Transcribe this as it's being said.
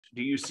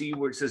do you see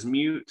where it says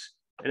mute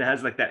and it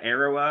has like that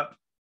arrow up?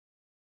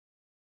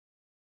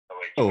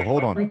 Oh,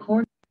 hold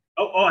on.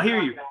 Oh, I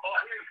hear you.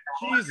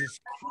 Jesus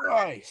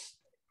Christ.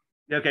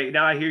 Okay,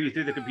 now I hear you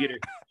through the computer.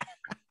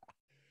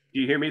 Do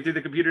you hear me through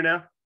the computer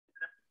now?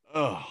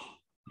 Oh,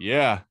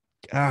 yeah.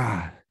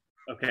 God.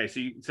 Okay,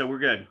 so we're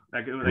good.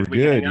 We're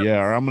good.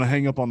 Yeah, or I'm going to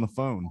hang up on the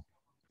phone.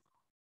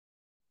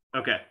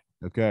 Okay.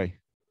 Okay.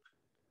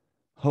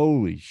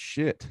 Holy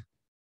shit.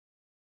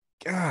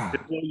 God.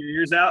 Did it blow your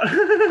ears out?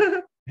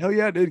 Hell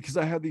yeah, dude, because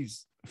I had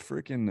these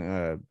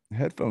freaking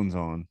headphones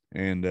on.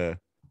 And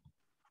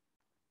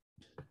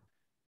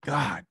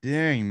God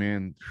dang,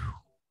 man.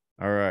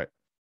 All right.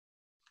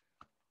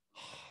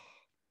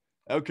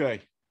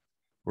 Okay.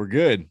 We're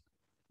good.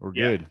 We're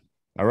good.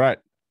 All right.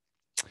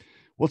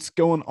 What's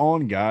going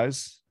on,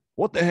 guys?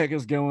 What the heck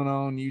is going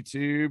on,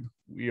 YouTube?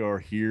 We are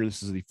here.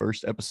 This is the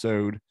first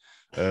episode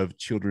of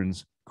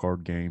Children's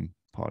Card Game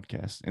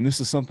Podcast. And this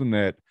is something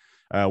that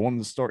I wanted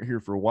to start here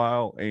for a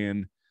while.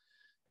 And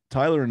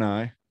Tyler and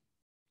I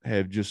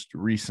have just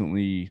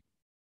recently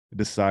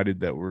decided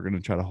that we're going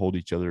to try to hold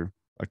each other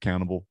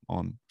accountable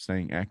on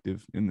staying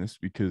active in this,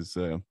 because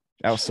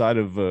outside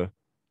of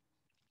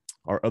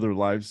our other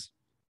lives,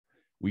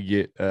 we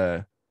get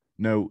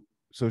no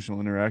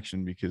social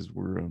interaction because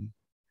we're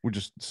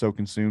just so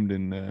consumed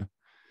in either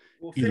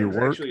Finn's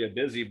work. Actually a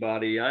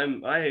busybody.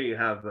 I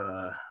have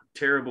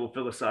terrible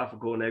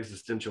philosophical and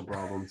existential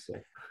problems. So.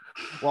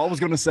 Well, I was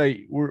going to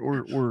say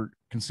we're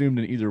consumed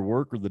in either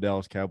work or the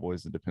Dallas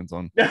Cowboys. It depends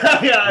on.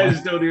 Yeah, I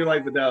still do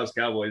like the Dallas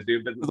Cowboys,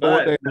 dude. But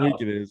what day of the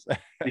week it is.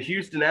 The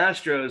Houston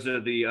Astros are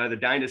the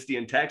dynasty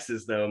in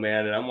Texas, though,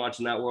 man. And I'm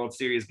watching that World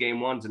Series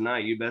Game 1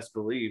 tonight. You best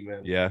believe,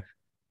 man. Yeah.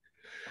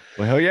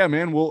 Well, hell yeah,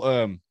 man.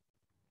 Well,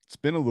 it's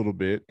been a little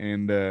bit,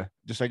 and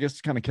just I guess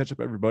to kind of catch up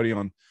everybody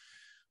on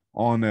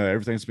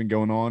everything that's been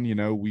going on. You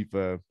know, we've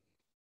been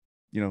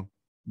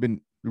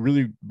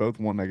really both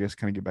wanting, I guess,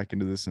 kind of get back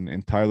into this,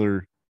 and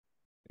Tyler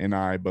and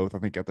I both, I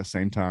think, at the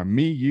same time.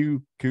 Me,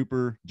 you,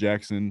 Cooper,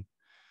 Jackson,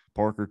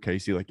 Parker,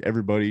 Casey, like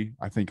everybody,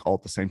 I think all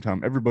at the same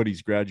time.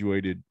 Everybody's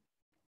graduated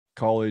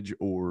college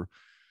or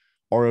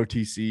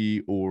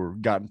ROTC or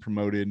gotten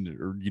promoted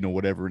or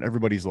whatever, and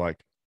everybody's like,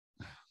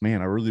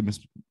 man, I really miss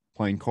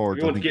playing cards.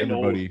 Everyone's I think getting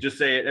everybody old. Just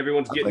say it.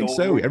 Everyone's getting old.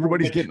 So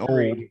everybody's getting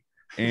old,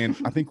 and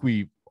I think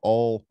we've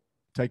all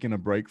taken a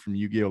break from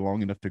Yu-Gi-Oh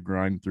long enough to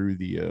grind through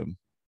the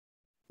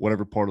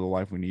whatever part of the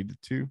life we needed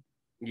to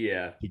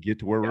get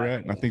to where we're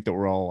at. And I think that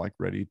we're all like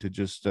ready to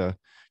just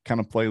kind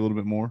of play a little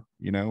bit more,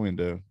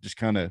 and just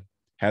kind of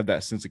have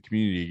that sense of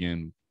community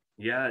again.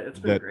 Yeah, it's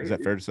been great. Is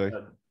that fair to say?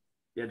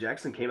 Yeah,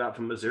 Jackson came out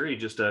from Missouri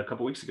just a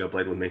couple weeks ago,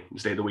 played with me,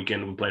 stayed the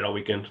weekend. We played all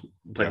weekend,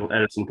 played with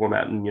Edison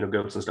format and,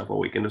 goats and stuff all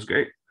weekend. It was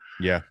great.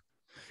 Yeah.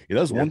 That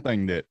was one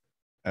thing that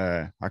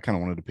I kind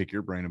of wanted to pick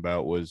your brain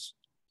about was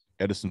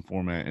Edison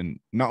format. And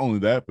not only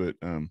that, but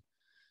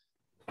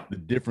the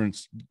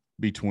difference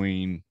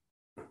between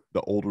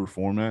the older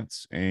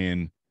formats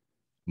and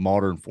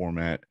modern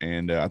format.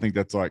 And I think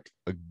that's like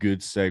a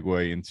good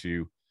segue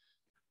into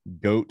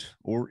GOAT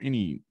or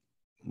any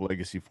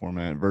legacy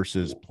format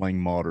versus playing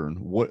modern.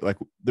 What, like,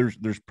 there's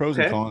pros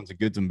and cons and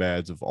goods and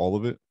bads of all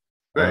of it.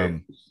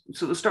 Right.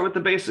 So let's start with the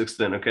basics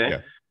then. Okay.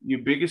 Yeah. Your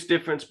biggest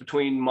difference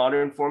between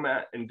modern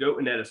format and GOAT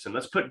and Edison.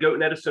 Let's put GOAT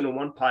and Edison in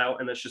one pile,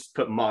 and let's just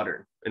put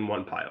modern in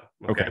one pile.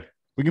 Okay.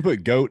 We can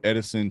put GOAT,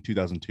 Edison,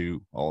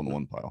 2002 all in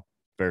one pile.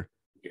 Fair.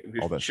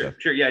 All that stuff.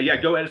 Sure. Yeah.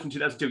 GOAT, Edison,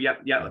 2002.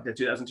 Yeah. The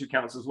 2002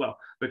 counts as well,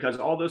 because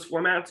all those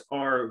formats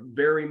are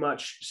very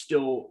much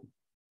still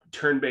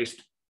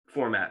turn-based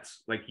formats.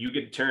 Like you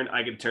get a turn,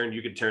 I get a turn,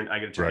 you get a turn, I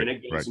get a turn,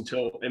 and it goes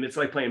until, and it's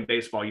like playing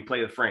baseball. You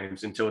play the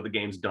frames until the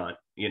game's done.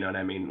 You know what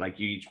I mean? Like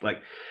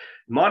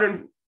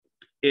modern,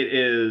 it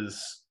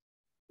is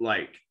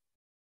like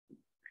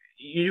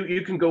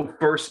you can go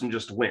first and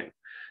just win.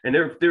 And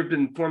there have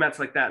been formats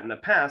like that in the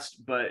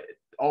past, but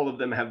all of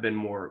them have been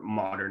more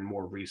modern,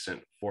 more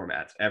recent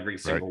formats. Every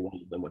single one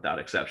of them, without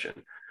exception.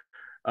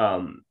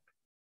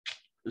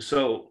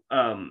 So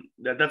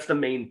that's the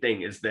main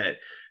thing, is that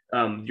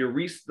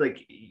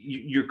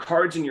your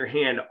cards in your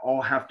hand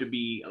all have to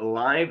be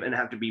live and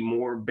have to be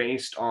more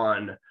based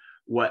on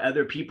what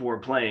other people are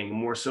playing,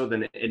 more so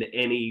than in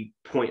any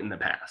point in the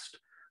past.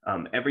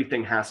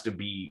 Everything has to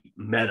be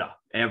meta,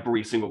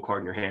 every single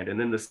card in your hand. And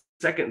then the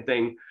second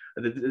thing,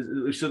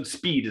 so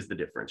speed is the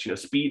difference.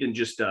 Speed and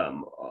just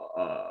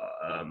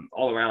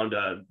all around.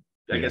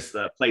 I guess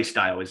the play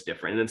style is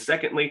different. And then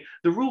secondly,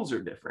 the rules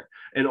are different.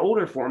 In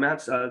older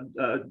formats,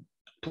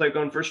 play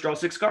going first, draw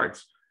 6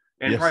 cards.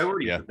 And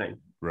priority is the thing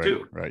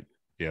too. Right.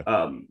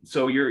 Yeah.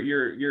 So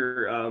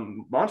your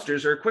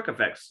monsters are quick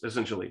effects,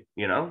 essentially.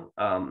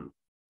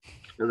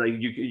 Like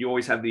you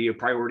always have the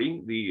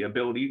priority, the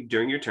ability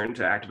during your turn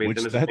to activate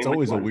them. That's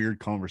always a weird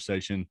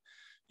conversation,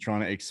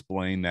 trying to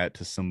explain that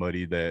to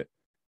somebody that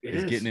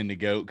is getting into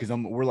GOAT, because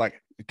we're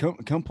like,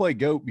 come play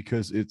GOAT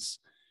because it's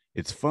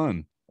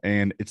fun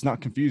and it's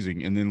not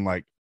confusing. And then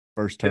like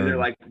first turn, and they're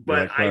like,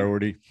 but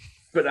priority.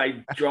 But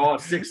I draw a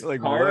 6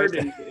 like card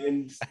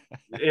and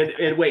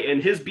wait,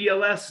 and his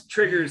BLS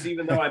triggers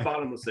even though I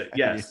bought him a 6.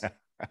 Yes.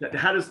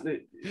 How does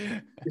it?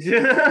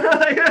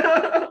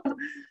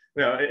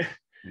 No,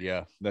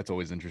 Yeah, that's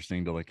always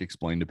interesting to like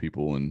explain to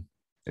people, and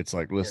it's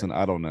like, listen,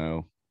 I don't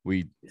know.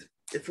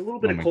 It's a little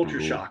bit don't of make the culture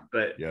rules. shock,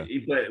 but Yeah,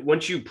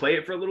 once you play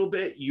it for a little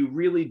bit, you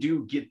really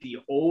do get the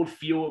old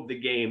feel of the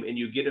game, and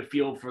you get a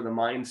feel for the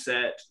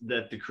mindset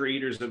that the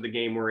creators of the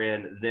game were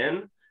in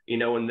then.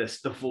 And the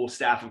full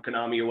staff of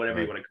Konami or whatever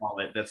you right. want to call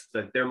it. That's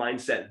their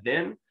mindset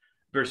then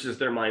versus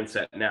their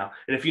mindset now.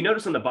 And if you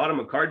notice on the bottom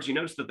of cards, you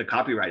notice that the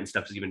copyright and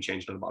stuff has even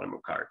changed on the bottom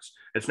of cards.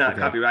 It's not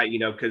Okay. copyright,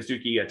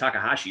 Kazuki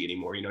Takahashi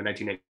anymore.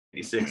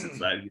 1996. It's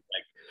like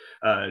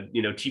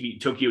TV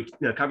Tokyo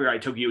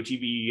copyright Tokyo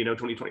TV,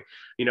 2020,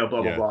 blah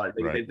blah Yeah, blah.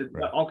 right,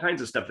 right. All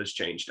kinds of stuff has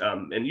changed.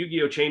 And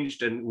Yu-Gi-Oh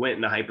changed and went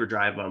into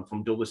hyperdrive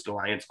from Duelist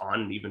Alliance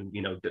on, even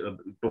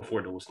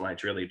before Duelist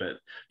Alliance really, but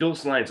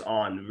Duelist Alliance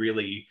on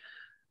really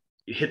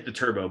hit the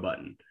turbo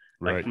button.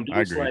 Like Right. from I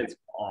Duelist agree. Alliance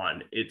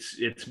on,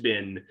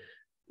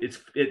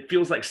 it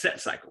feels like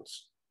set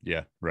cycles.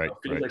 Yeah, right, It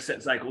feels right. like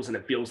set cycles, and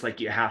it feels like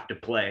you have to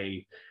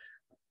play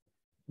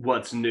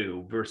what's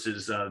new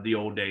versus the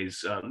old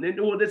days.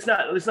 It's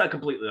not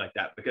completely like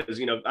that, because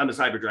I'm a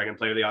Cyber Dragon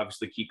player. They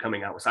obviously keep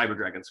coming out with Cyber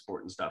Dragon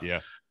support and stuff.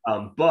 Yeah.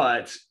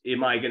 But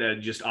am I gonna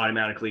just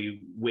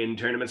automatically win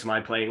tournaments? Am I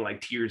playing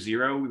like tier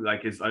 0?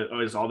 Like is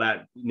all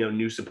that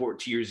new support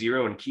tier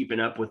 0 and keeping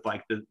up with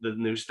like the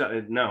new stuff?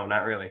 No,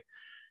 not really.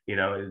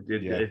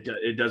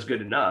 It does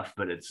good enough,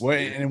 but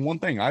And one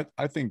thing I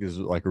think is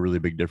like a really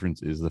big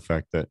difference is the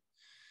fact that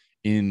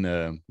in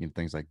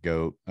things like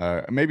Goat,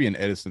 maybe in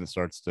Edison it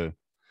starts to,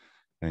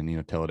 and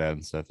Teledad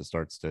and stuff, it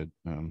starts to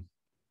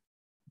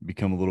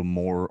become a little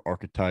more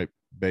archetype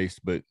based.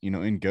 But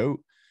in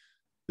Goat,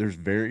 there's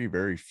very,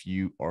 very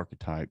few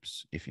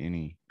archetypes, if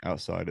any,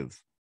 outside of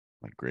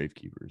like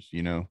Gravekeepers,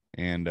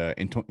 and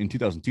in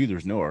 2002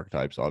 there's no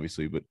archetypes,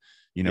 obviously, but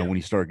when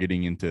you start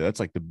getting into, that's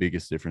like the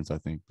biggest difference I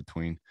think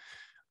between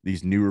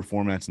these newer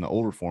formats and the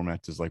older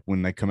formats is like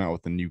when they come out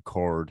with a new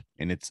card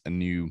and it's a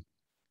new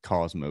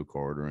Cosmo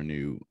card or a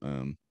new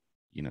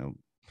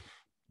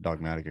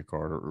Dogmatica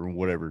card or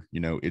whatever,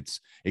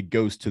 it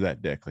goes to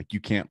that deck. Like you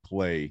can't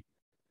play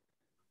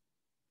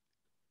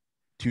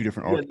two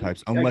different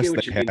archetypes I get unless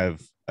what you they mean.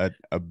 have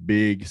a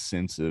big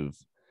sense of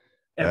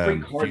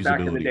Every card back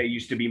in the day fusibility.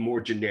 used to be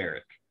more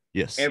generic.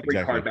 Yes, Every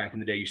card exactly. back in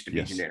the day used to be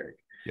Yes. generic.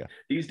 Yeah.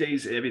 These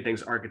days,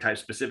 everything's archetype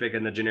specific,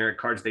 and the generic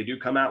cards they do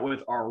come out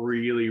with are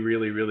really,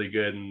 really, really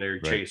good, and they're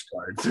Right. chase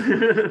cards.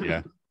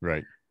 Yeah.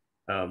 Right.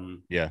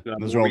 Yeah.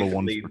 Those are More all the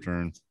ones recently, per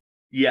turn.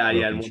 yeah, and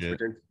Broken once per shit.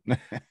 turn.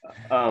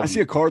 I see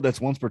a Um, card that's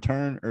once per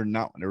turn or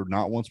not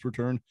once per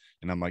turn,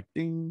 and I'm like,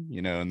 ding,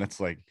 and that's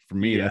like, for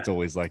me, yeah, that's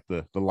always like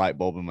the light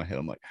bulb in my head.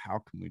 I'm like, how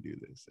can we do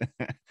this?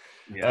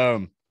 yeah.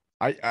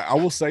 I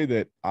will say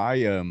that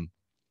I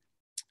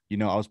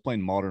was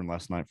playing Modern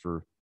last night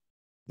for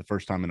the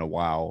first time in a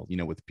while,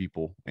 with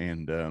people,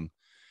 and I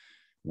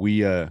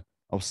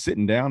was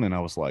sitting down and I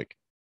was like,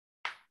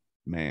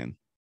 man,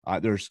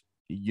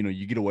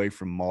 you get away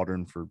from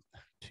Modern for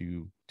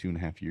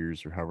 2.5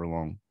 years or however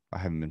long I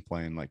haven't been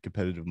playing like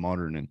competitive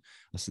Modern, and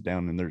I sit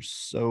down and there's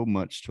so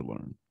much to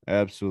learn.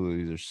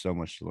 Absolutely, there's so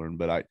much to learn.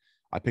 But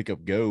I pick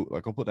up Goat,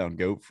 like I'll put down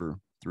Goat for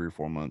 3 or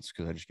 4 months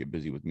because I just get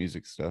busy with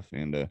music stuff,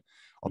 and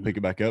I'll pick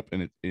it back up,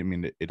 and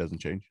it doesn't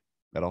change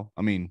at all.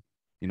 I mean,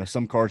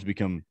 some cards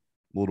become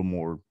a little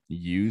more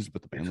used,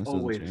 but the ban It's list doesn't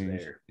always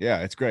change. there. Yeah,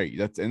 it's great.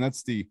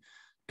 That's the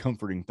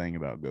comforting thing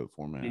about Goat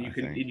format, And I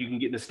think. you can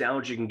get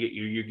nostalgic and get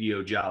your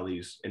Yu-Gi-Oh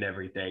jollies and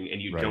everything,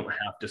 and you Right. don't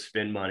have to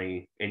spend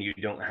money, and you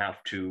don't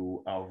have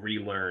to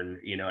relearn,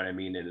 you know what I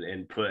mean,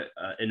 and put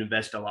and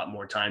invest a lot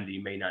more time that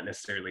you may not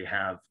necessarily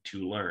have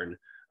to learn,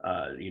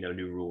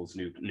 new rules,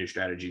 new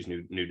strategies,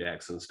 new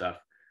decks and stuff.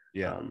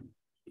 Yeah. Um,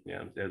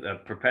 yeah,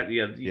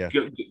 Yeah.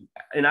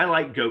 and I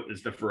like Goat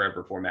as the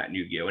forever format in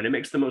Yu-Gi-Oh, and it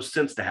makes the most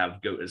sense to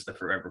have Goat as the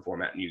forever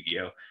format in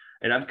Yu-Gi-Oh.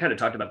 And I've kind of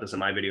talked about this in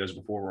my videos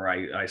before, where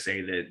I say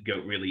that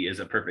GOAT really is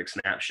a perfect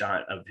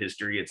snapshot of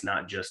history. It's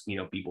not just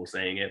people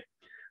saying it.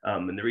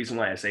 And the reason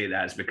why I say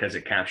that is because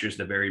it captures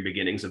the very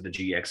beginnings of the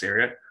GX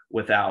era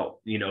without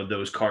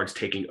those cards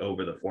taking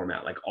over the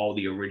format. Like all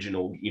the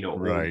original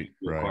old Right.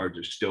 Right. cards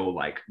are still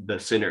like the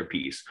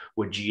centerpiece,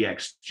 with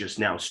GX just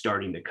now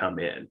starting to come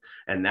in,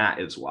 and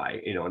that is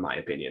why in my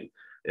opinion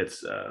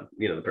it's the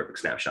perfect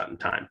snapshot in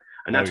time.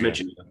 And Oh not to yeah.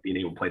 mention being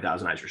able to play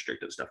Thousand Eyes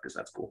restricted stuff, because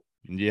that's cool.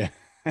 Yeah.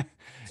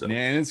 So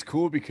Man, it's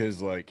cool because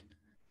like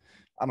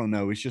I don't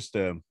know, it's just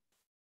a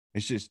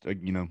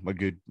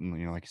good,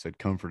 like I said,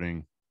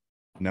 comforting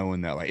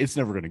knowing that like it's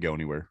never going to go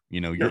anywhere.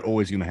 You're no,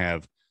 always going to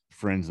have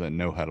friends that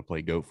know how to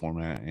play Goat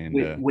format,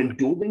 and when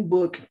Dueling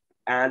Book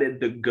added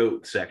the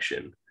GOAT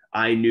section,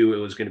 I knew it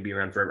was going to be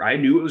around forever. I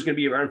knew it was going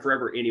to be around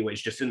forever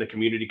anyways, just in the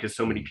community, because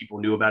so many people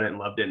knew about it and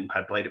loved it and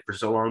had played it for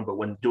so long. But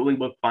when Dueling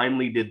Book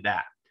finally did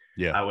that,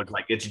 yeah. I was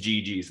like, it's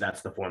GG's.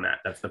 That's the format.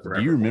 That's the Do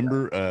you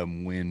forever format.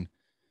 remember when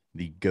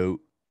the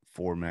Goat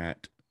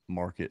format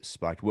market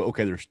spiked? Well,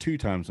 okay, there's two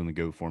times when the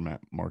Goat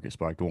format market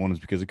spiked. One is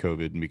because of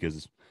COVID and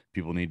because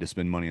people need to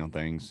spend money on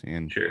things,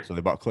 and Sure. so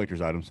they bought collector's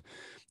items.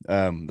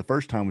 The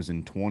first time was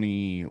in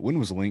when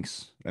was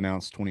Lynx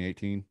announced?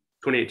 2018.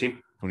 2018.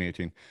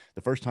 2018.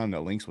 The first time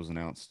that Lynx was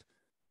announced,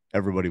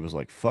 everybody was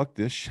like, fuck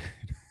this shit.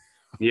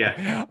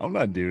 Yeah. I'm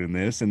not doing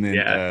this. And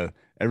then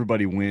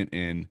everybody went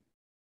and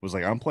was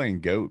like, I'm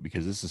playing GOAT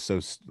because this is so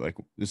like,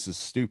 this is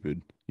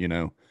stupid, you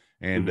know?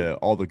 And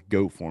all the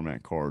GOAT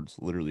format cards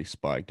literally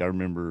spiked. I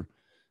remember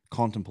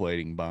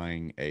contemplating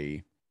buying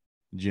a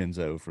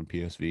Genzo from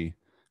PSV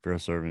for a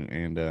servant,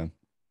 and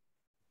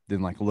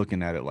then like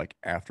looking at it like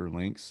after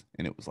Lynx,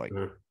 and it was like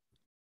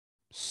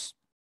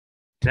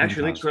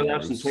actually Lynx were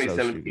announced in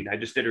 2017. So I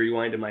just did a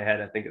rewind in my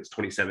head. I think it's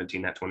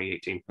 2017, not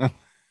 2018.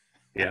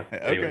 Yeah.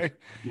 Okay.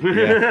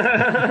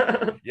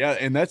 Yeah,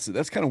 and that's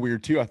kind of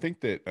weird too. I think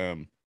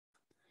that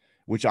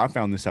which I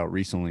found this out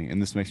recently,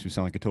 and this makes me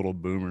sound like a total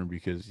boomer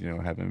because, you know,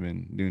 I haven't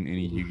been doing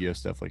any Yu-Gi-Oh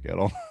stuff like that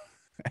all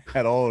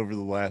at all over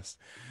the last,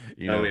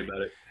 you know. Tell me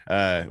about it.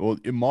 Well,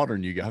 in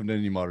modern Yu-Gi-Oh, I haven't done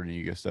any modern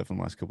Yu-Gi-Oh stuff in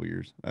the last couple of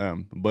years.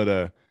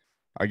 But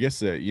I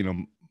guess you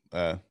know,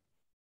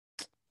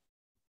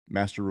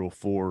 Master Rule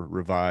 4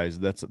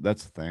 revised, that's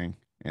a thing,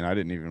 and I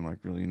didn't even like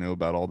really know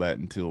about all that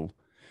until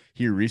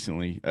here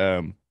recently,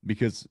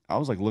 because I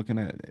was like looking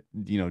at,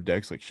 you know,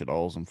 decks like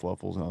Shaddolls and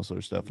Fluffles and all sort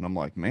of stuff, and I'm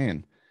like,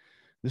 man,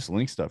 this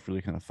Link stuff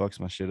really kind of fucks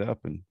my shit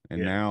up. And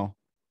now,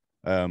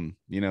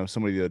 you know,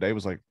 somebody the other day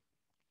was like,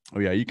 oh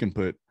yeah, you can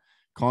put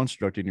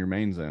Construct in your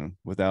main zone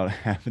without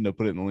having to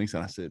put it in the Link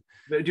zone. I said,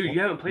 dude, you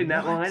haven't played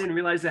that long? I didn't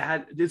realize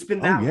it's been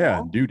that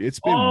long. Dude, it's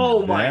been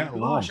my gosh,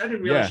 long. I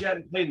didn't realize you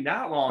hadn't played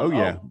that long. Oh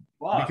yeah.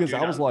 Fuck, because dude,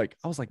 I was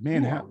like,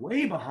 man, how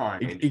way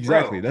behind.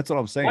 Exactly. Bro. That's what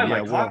I'm saying. Why am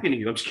I talking to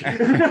you? I'm just kidding.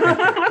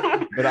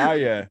 But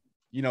I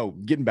you know,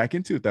 getting back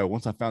into it though,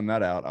 once I found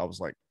that out, I was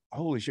like,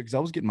 holy shit, because I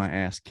was getting my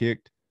ass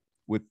kicked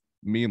with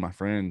me and my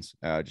friends,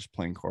 just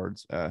playing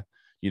cards,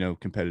 you know,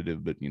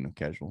 competitive, but, you know,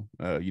 casual.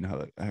 You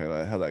know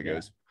how that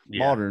goes.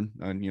 Modern,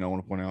 and, you know, I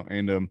want to point out.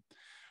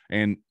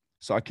 And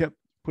so I kept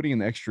putting in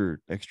the extra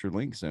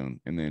Link zone,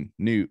 and then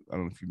Newt, I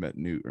don't know if you met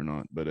Newt or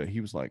not, but he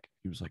was like,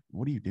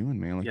 what are you doing,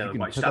 man? Like, you can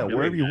put that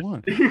wherever you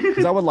want.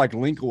 Because I would like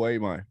link away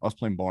I was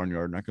playing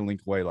Barnyard, and I can link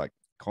away like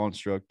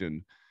Construct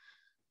and,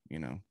 you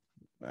know,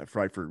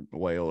 Frightford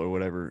Whale or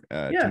whatever,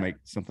 to make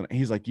something.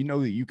 He's like, you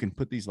know that you can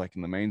put these like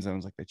in the main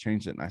zones, like they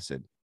changed it. And I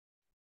said,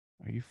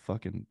 are you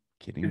fucking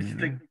kidding me?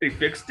 They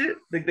fixed it?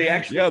 Like they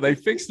actually they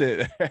fixed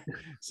it.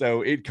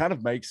 So it kind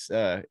of makes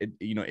it,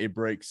 you know, it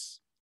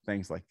breaks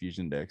things like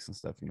fusion decks and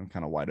stuff, you know,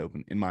 kind of wide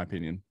open, in my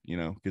opinion, you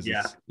know, because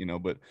it's, you know,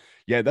 but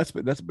yeah, that's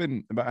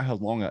been about how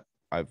long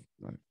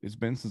it's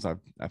been since I've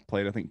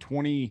played. I think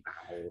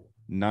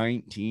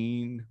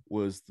 2019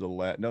 was the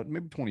last, no,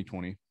 maybe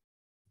 2020.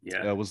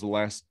 Was the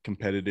last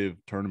competitive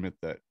tournament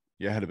that,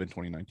 it had to have been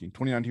 2019.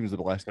 2019 was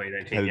the last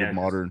competitive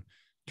modern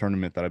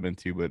tournament that I've been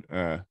to. But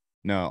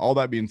no, all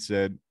that being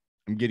said,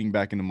 I'm getting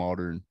back into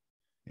modern.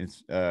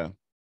 It's you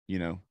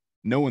know,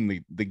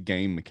 knowing the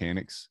game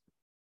mechanics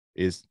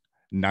is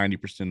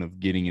 90% of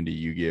getting into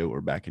Yu-Gi-Oh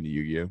or back into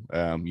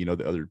Yu-Gi-Oh. You know,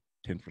 the other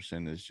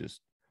 10% is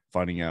just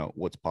finding out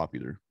what's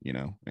popular, you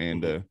know,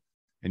 and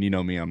and you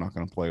know me, I'm not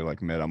going to play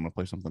like meta. I'm going to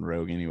play something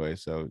rogue anyway.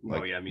 So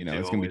like, you know,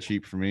 it's going to be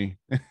cheap for me.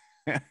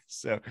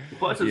 So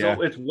plus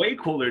it's way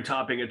cooler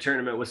topping a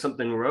tournament with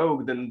something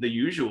rogue than the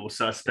usual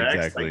suspects.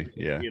 Exactly. Like,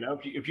 you know,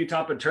 if you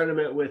top a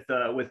tournament with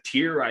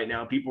tier right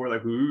now, people are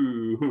like,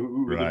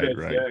 ooh, the best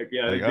deck.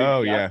 Yeah, like,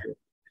 oh yeah.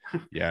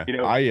 Yeah. You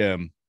know, I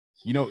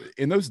you know,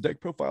 and those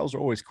deck profiles are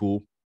always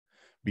cool,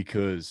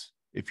 because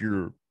if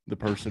you're the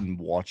person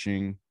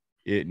watching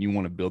it and you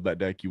want to build that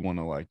deck, you want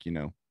to, like, you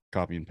know,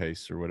 copy and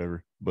paste or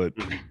whatever. But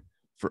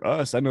for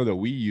us, I know that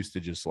we used to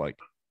just like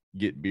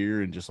get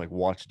beer and just like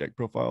watch deck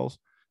profiles,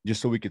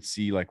 just so we could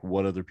see like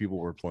what other people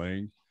were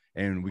playing,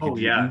 and we could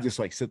just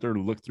like sit there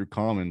and look through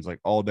commons like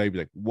all day, be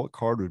like, what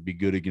card would be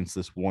good against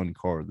this one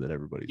card that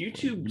everybody's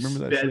YouTube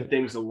sped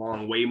things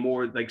along way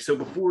more. Like, so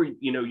before,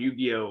 you know,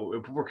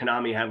 Yu-Gi-Oh, before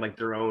Konami had like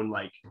their own,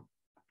 like,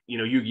 you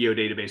know, Yu-Gi-Oh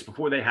database,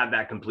 before they had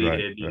that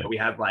completed, you know, we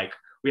had the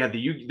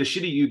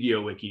shitty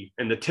Yu-Gi-Oh wiki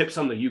and the tips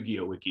on the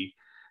Yu-Gi-Oh wiki,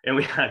 and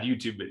we had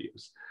YouTube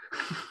videos.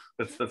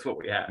 that's what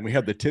we had. And we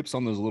had the tips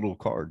on those little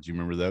cards. You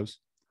remember those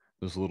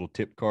little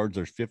tip cards?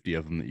 There's 50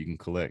 of them that you can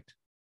collect.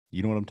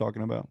 You know what I'm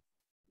talking about?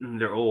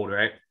 They're old,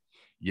 right?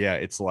 Yeah,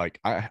 it's like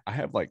I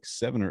have like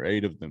 7 or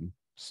 8 of them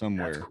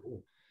somewhere. That's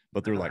cool.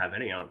 But they're like, have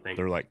any, I don't think.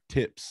 They're like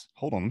tips.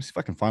 Hold on, let me see if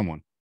I can find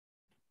one.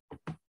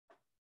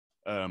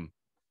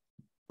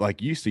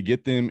 Like, you used to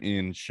get them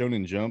in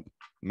Shonen Jump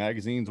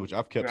magazines, which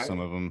I've kept some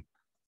of them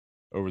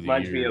over the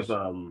years. Reminds me of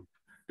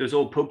those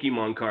old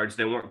Pokemon cards.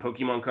 They weren't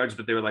Pokemon cards,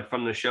 but they were like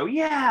from the show.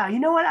 Yeah, you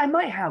know what? I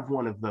might have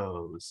one of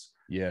those.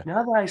 Yeah.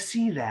 Now that I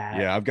see that.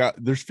 Yeah,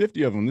 there's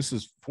 50 of them. This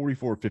is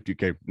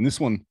 4450K. And this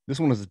one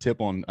is a tip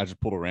on, I just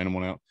pulled a random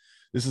one out.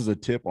 This is a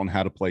tip on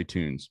how to play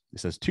tunes. It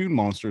says tune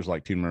monsters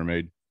like Toon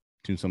Mermaid,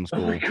 Toon Summer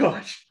School. Oh my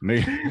gosh.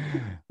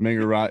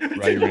 Mega Right,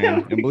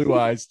 and Blue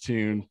Eyes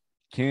Tune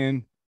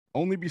can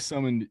only be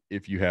summoned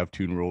if you have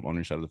Toon World on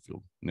your side of the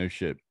field. No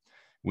shit.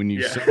 When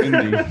you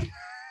summon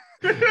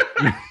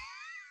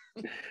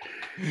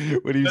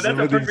When you But that's a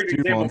summon these perfect two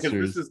example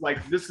because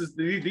monsters.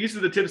 these are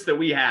the tips that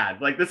we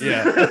had. Like this is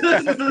Yeah.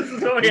 this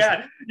is what we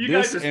had. You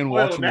This guys are and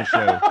spoiled watching the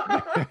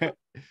now. show.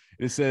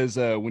 It says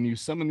when you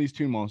summon these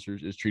two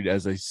monsters, it's treated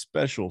as a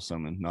special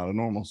summon, not a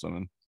normal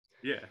summon.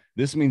 Yeah.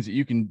 This means that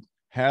you can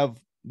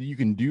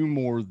do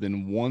more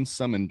than one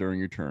summon during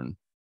your turn.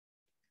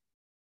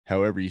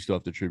 However, you still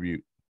have to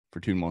tribute for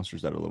two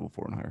monsters that are level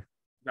 4 and higher.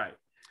 Right.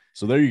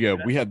 So there you go.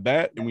 We had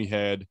that, and we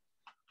had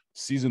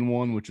season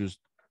 1, which was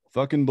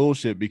fucking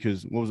bullshit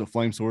because what was it?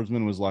 Flame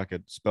Swordsman was like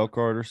a spell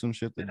card or some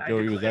shit that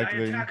Joey was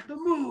activating. I attack the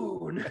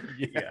moon.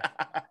 Yeah.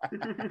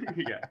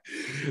 Yeah.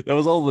 That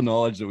was all the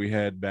knowledge that we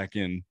had back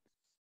in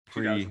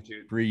pre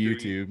 2002,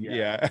 YouTube.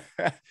 Yeah.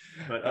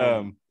 But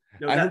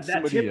no, I heard that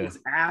somebody, tip was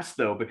ass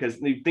though, because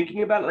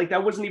thinking about it, like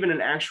that wasn't even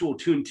an actual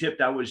tune tip.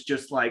 That was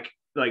just like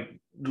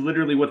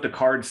literally what the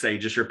cards say,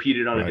 just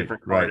repeated on a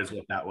different card is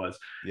what that was.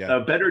 Yeah. A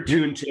better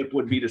tune tip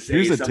would be to say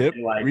here's a something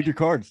tip. like, read your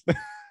cards.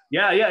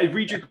 yeah,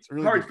 read your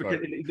really cards because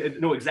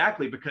no,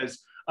 exactly,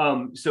 because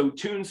so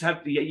tunes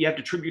you have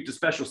to tribute to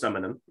special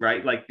summon them,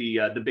 right? Like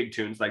the big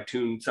tunes, like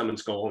Tune Summon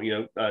Skull,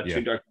 Tune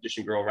Dark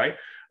Magician Girl, right?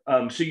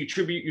 So you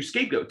tribute your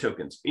scapegoat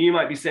tokens. And you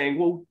might be saying,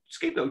 well,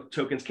 scapegoat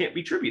tokens can't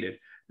be tributed.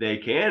 They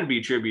can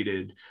be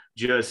tributed,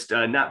 just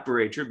not for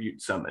a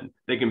tribute summon.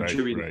 They can be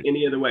tributed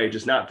any other way,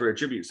 just not for a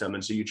tribute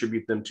summon. So you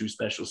tribute them to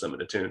special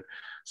summon a tune.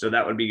 So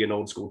that would be an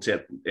old school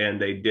tip, and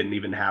they didn't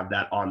even have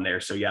that on there.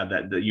 So yeah,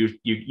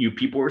 you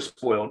people were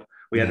spoiled.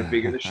 We had to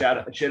figure the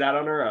shit out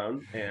on our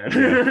own.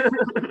 And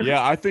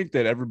yeah, I think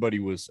that everybody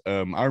was.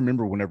 I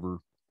remember when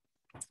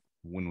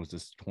was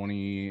this?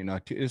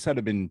 This had to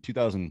have been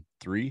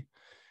 2003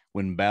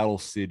 when Battle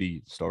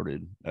City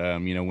started.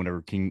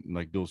 Whenever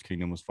Duel's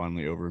Kingdom was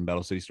finally over and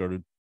Battle City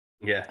started.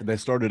 Yeah, they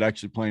started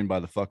actually playing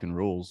by the fucking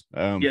rules.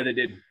 Yeah, they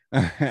did.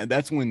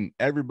 That's when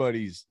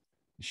everybody's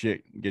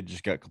shit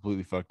just got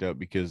completely fucked up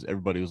because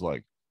everybody was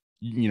like,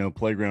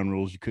 playground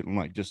rules. You couldn't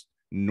like just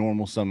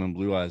normal summon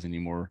Blue Eyes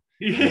anymore.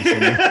 Because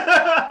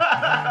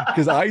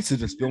I used to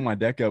just fill my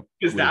deck up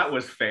because that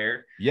was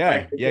fair.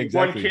 Yeah, exactly.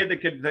 One kid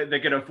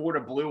that could afford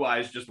a Blue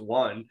Eyes just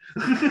won.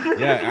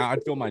 Yeah,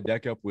 I'd fill my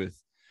deck up with,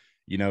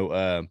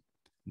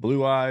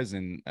 Blue Eyes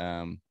and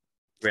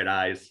Red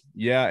Eyes.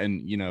 Yeah,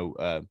 and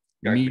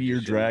Meteor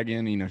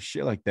Dragon,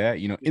 shit like that.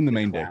 In the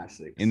main deck,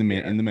 in the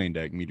main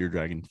deck, Meteor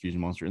Dragon,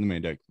 Fusion Monster in the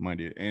main deck, mind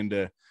you,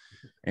 and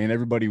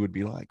everybody would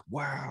be like,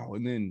 wow,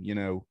 and then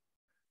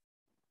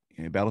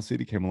Battle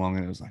City came along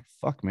and it was like,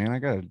 fuck, man, I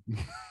gotta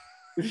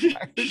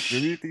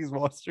tribute these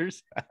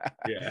monsters.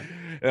 Yeah.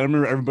 And I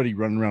remember everybody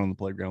running around on the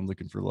playground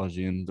looking for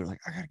Lajin. They're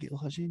like, I gotta get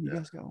Lajin. You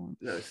guys got one?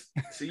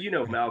 So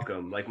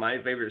Malcolm, like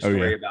my favorite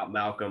story about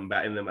Malcolm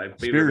back in my favorite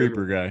Spirit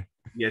Reaper guy.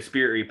 Yeah,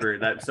 Spirit Reaper.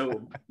 That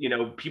so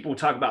people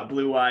talk about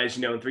Blue Eyes,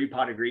 and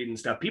 3-Pot of Greed and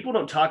stuff. People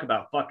don't talk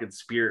about fucking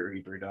Spirit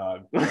Reaper,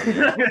 dog.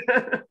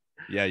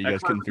 Yeah, you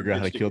guys couldn't figure out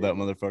how to kill that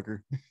motherfucker.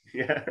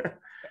 Yeah.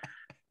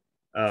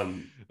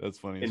 That's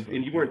funny.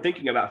 And you weren't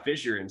thinking about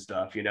fissure and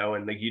stuff, and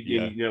like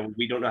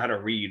we don't know how to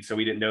read, so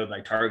we didn't know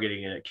like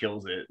targeting and it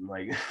kills it, and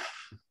like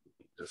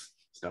just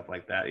stuff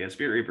like that. Yeah,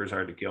 Spirit Reaper is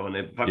hard to kill, and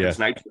it fucking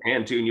snipes your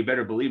hand too. And you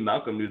better believe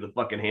Malcolm knew the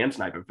fucking hand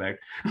snipe effect.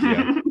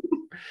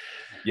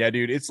 Yeah,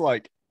 dude. It's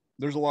like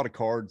there's a lot of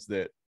cards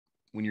that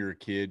when you're a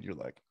kid, you're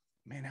like,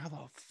 man, how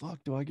the fuck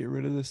do I get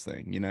rid of this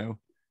thing? And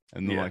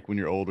then like when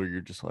you're older,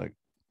 you're just like,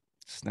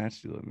 snatch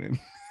steal it, man.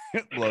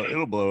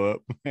 It'll blow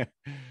up.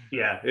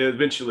 Yeah,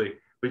 eventually.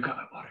 We've got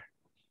my water.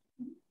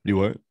 You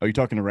what? Are you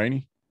talking to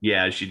Rainey?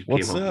 Yeah, she.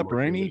 What's up,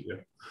 Rainey?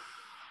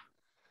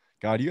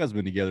 God, you guys have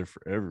been together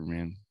forever,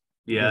 man.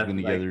 Yeah, you guys been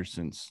together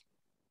since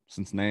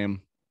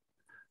NAM.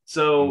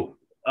 So,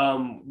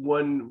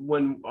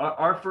 when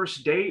our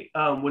first date,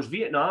 was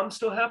Vietnam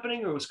still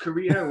happening, or was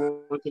Korea,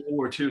 or was World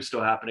War II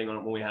still happening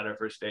when we had our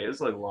first date? It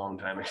was like a long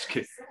time. I just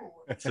kidding.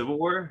 Civil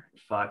War?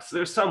 Fuck. So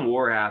there's some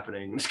war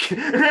happening.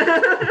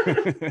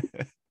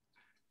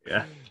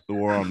 Yeah. The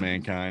war on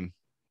mankind.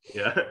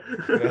 Yeah.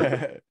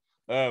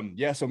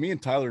 Yeah. So me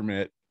and Tyler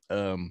met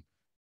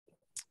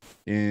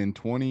in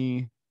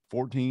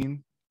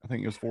 2014. I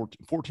think it was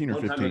 14 or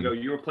 15. Time ago,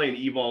 you were playing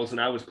Evols and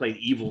I was playing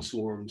Evil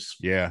Swarms.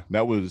 Yeah,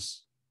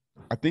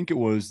 I think it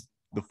was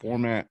the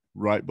format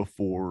right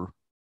before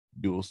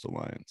Duelist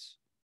Alliance.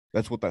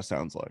 That's what that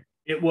sounds like.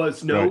 It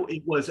was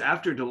It was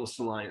after Duelist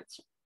Alliance.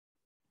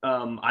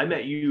 I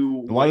met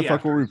you. Why the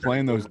fuck were we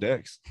playing those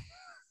decks?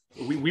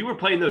 We were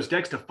playing those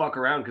decks to fuck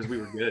around because we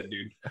were good,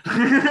 dude.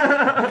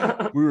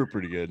 We were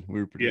pretty good.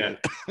 Good.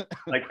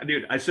 Like,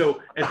 dude,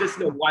 so at this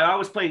why I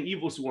was playing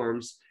Evil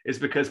Swarms is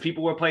because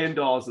people were playing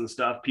dolls and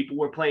stuff. People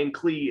were playing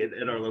Klee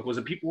at our locals,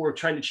 and people were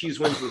trying to cheese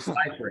wins with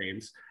side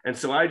frames. And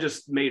so I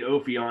just made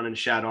Ophion and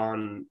shat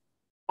on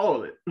all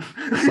of it.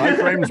 Side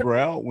frames were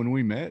out when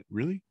we met,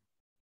 really?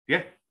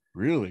 Yeah.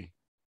 Really?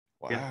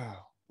 Wow. Yeah.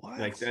 What?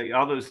 Like we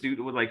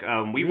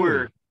really?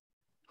 Were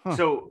huh.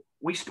 So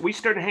we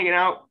started hanging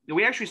out.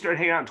 We actually started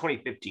hanging out in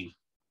 2015.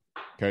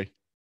 Okay.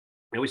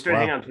 And we started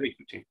hanging out in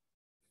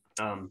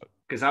 2015.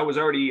 Because I was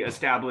already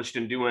established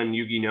and doing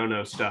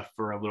YUGINONO stuff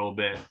for a little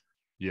bit.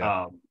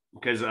 Yeah.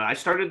 because I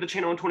started the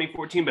channel in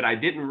 2014, but I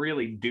didn't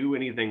really do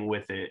anything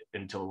with it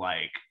until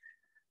like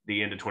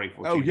the end of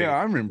 2014. Oh yeah,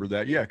 I remember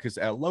that. Yeah, because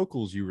at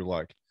locals you were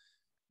like,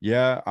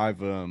 yeah,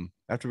 I've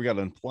after we got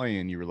done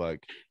playing, you were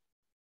like,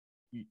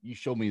 you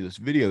showed me this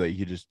video that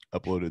you just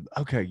uploaded.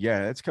 Okay,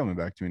 yeah, it's coming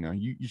back to me now.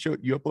 You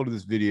uploaded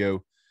this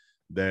video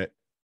that,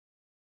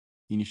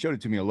 and you showed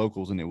it to me at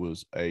locals, and it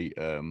was a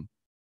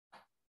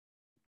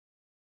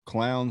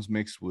clowns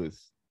mixed with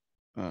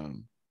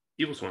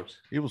Evil Swarms.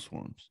 Evil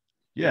Swarms.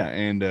 Yeah,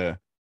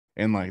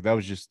 and like that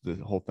was just the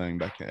whole thing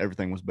back then.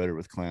 Everything was better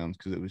with clowns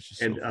because it was just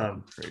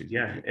so crazy.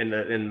 Yeah,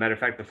 and matter of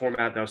fact, the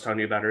format that I was talking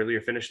to you about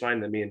earlier, Finish Line,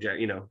 that me and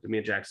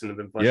Jackson have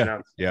been fleshing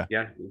out. Yeah.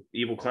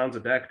 Evil Clowns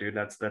of Deck, dude.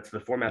 That's the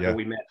format that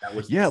we met. That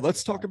was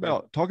Let's talk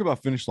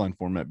about Finish Line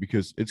format,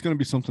 because it's going to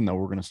be something that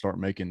we're going to start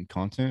making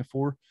content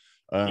for.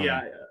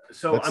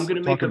 So I'm going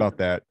to talk about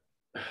that.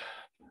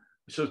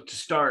 So to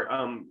start,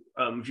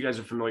 if you guys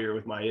are familiar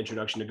with my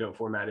introduction to Goat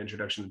format,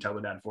 introduction to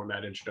Teledad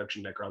format,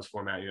 introduction to Necron's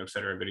format, et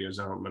cetera, videos,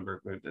 I don't remember.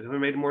 Have I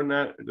made more than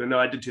that? No,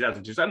 I did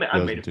 2002. So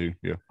I made it.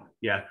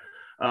 Yeah.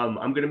 I'm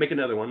going to make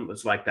another one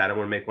that's like that. I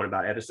want to make one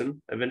about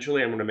Edison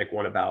eventually. I'm going to make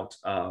one about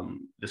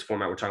this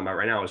format we're talking about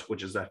right now,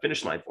 which is a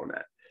Finish Line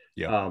format.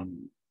 Yeah.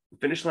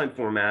 Finish Line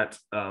format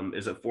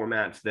is a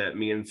format that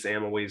me and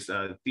Sam always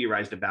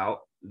theorized about,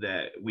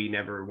 that we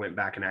never went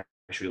back and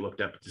actually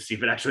looked up to see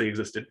if it actually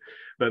existed.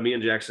 But me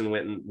and Jackson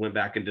went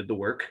back and did the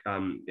work.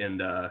 And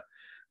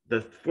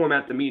the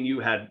format that me and you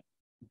had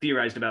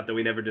theorized about that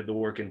we never did the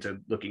work into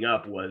looking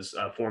up was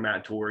a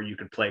format to where you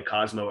could play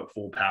Cosmo at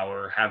full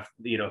power, have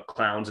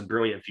clowns and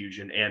brilliant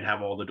fusion, and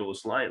have all the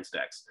Duelist Alliance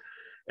decks.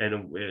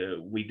 And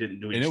we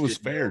didn't do it. And it was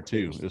fair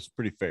too. It was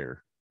pretty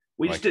fair.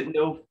 We just didn't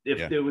know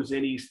if there was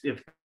any,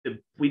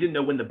 we didn't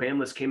know when the ban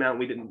list came out.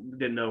 We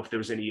didn't know if there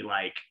was any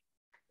like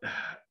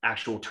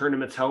actual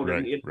tournaments held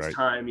at this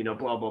time,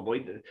 blah blah blah.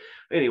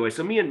 Anyway,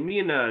 so me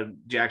and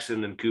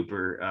Jackson and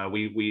Cooper,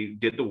 we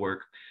did the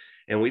work,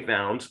 and we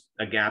found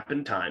a gap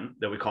in time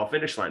that we call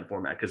Finish Line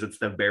format, because it's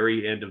the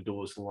very end of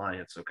Duelist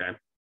Alliance. Okay,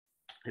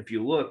 if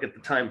you look at the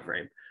time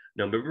frame,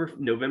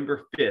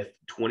 November 5th,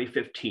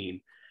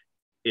 2015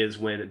 is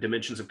when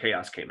Dimensions of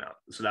Chaos came out.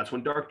 So that's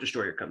when Dark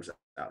Destroyer comes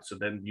out. So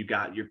then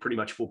you're pretty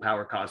much full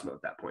power Cosmo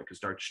at that point, because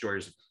Dark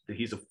Destroyer's,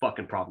 he's a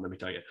fucking problem, let me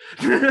tell you.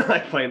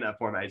 Like playing that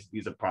format,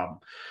 he's a problem.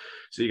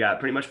 So you got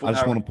pretty much full power. I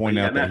just want to point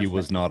out that he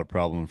was not a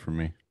problem for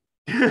me.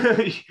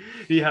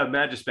 You have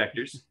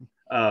Magispectors.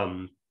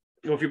 Well,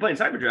 if you're playing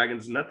Cyber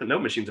Dragons, no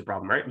machine's a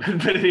problem, right?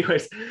 But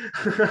anyways,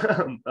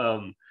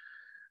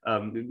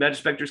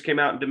 Magispectors came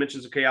out in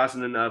Dimensions of Chaos,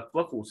 and then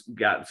Fluffles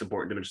got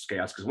support in Dimensions of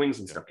Chaos because Wings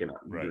and stuff came out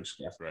in Dimensions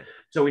of Chaos. Right.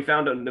 So we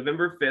found on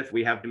November 5th,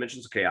 we have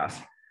Dimensions of Chaos,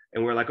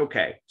 and we're like,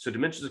 okay, so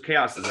Dimensions of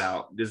Chaos is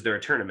out. Is there a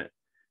tournament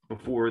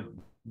before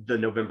the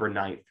November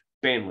 9th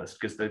ban list?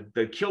 Because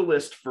the kill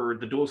list for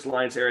the Duelist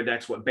Alliance era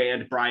decks, what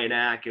banned Brian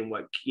Ack and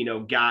what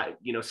got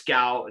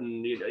Scout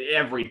and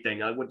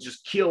everything, what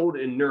just killed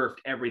and nerfed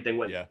everything,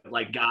 what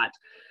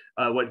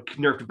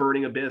nerfed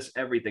Burning Abyss,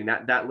 everything,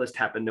 that list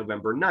happened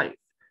November 9th.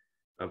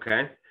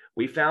 Okay,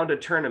 we found a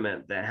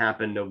tournament that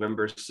happened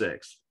November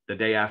 6th, the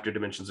day after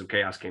Dimensions of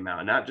Chaos came out.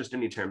 And not just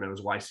any tournament,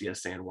 it was YCS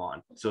San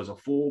Juan. So it was a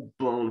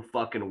full-blown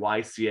fucking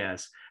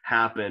YCS,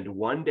 happened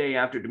one day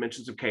after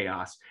Dimensions of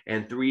Chaos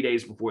and 3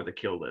 days before the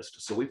kill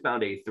list. So we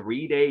found a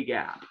 3-day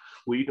gap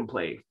where you can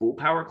play full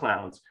power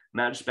Clowns,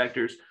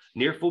 Magispectors,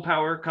 near full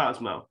power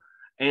Cosmo,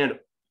 and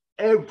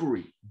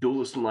every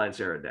Duelist Alliance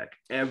era deck,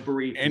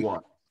 every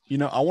one.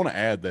 I want to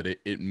add that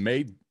it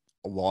made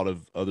a lot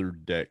of other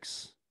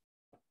decks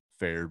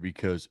fair,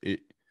 because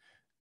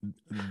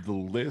the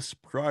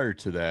list prior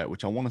to that,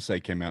 which I want to say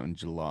came out in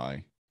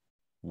July,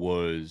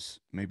 was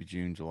maybe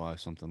June, July,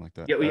 something like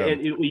that.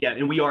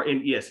 And we are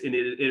in, yes, and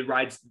it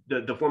rides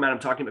the format I'm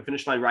talking about.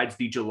 Finish Line rides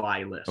the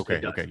July list.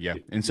 Okay, yeah.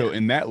 And so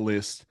in that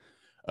list,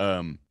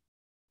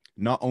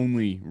 not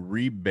only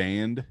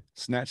rebanned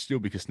Snatch Steal,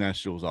 because Snatch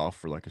Steal was off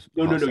for like a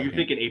no, you're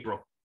thinking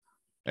April.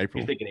 You're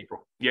thinking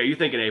April. Yeah, you're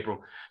thinking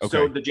April. Okay.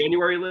 So the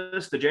January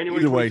list,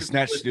 either way,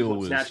 Snatch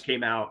Steal Snatch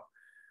came out.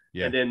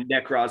 Yeah. And then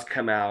Necros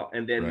come out,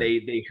 and then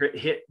they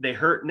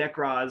hurt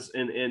Necros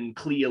and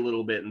Klee a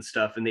little bit and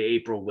stuff in the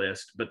April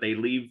list, but they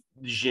leave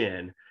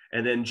Jin.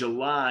 And then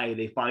July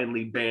they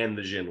finally banned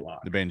the Jin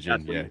lock. The ban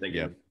Jin,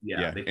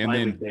 yeah. They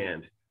finally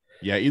banned.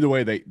 Yeah, either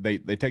way,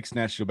 they take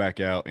Snatch Steal back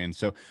out, and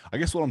so I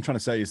guess what I'm trying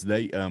to say is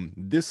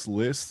this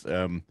list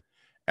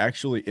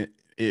actually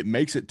it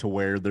makes it to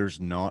where there's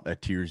not a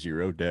tier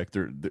 0 deck.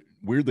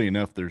 Weirdly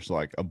enough, there's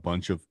like a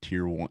bunch of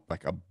tier 1,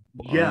 like a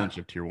bunch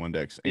of tier 1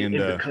 decks, and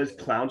because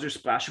Clowns are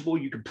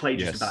splashable, you can play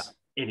just about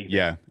anything.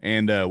 Yeah,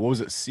 and what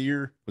was it?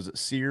 Seer? Was it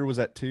Seer? Was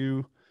that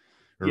 2?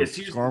 Or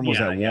Skarm was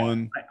that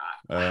 1?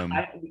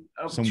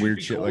 Some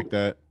weird shit like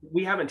that.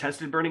 We haven't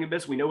tested Burning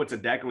Abyss. We know it's a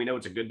deck, and we know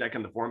it's a good deck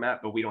in the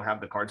format, but we don't have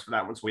the cards for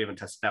that one, so we haven't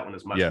tested that one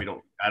as much. I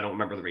don't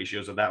remember the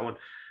ratios of that one.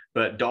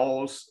 But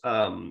Dolls,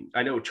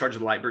 I know Charge of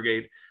the Light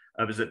Brigade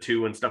is at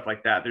 2 and stuff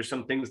like that. There's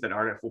some things that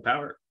aren't at full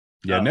power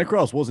Yeah,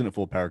 Necros wasn't at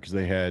full power because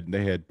they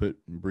had put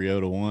Brio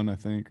to 1, I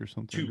think, or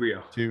something. 2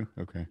 Brio. 2?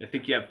 Okay. I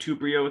think you have 2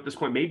 Brio at this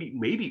point. Maybe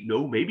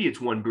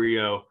it's 1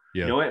 Brio.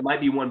 Yeah. No, it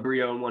might be 1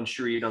 Brio and 1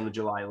 Street on the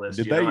July list.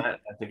 Did they? I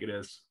think it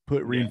is.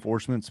 Put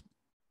reinforcements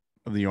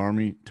of the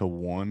army to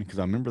 1 because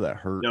I remember that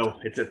hurt. No,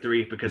 it's at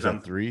 3 because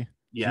I'm 3.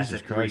 Yeah,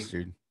 Jesus Christ,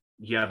 dude.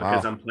 Yeah,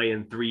 because I'm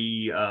playing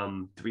 3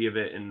 of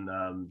it in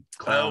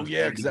Cloud. Oh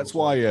yeah, because that's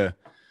why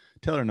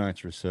Teller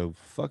Knights were so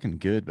fucking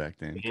good back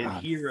then. And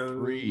God, Heroes.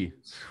 3.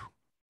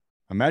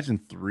 Imagine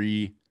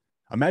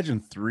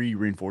 3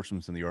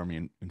 reinforcements in the army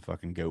in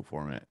fucking GOAT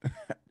format.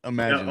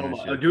 Imagine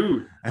that shit.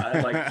 Dude. I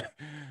like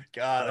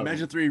God,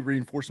 imagine 3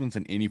 reinforcements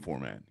in any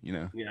format, you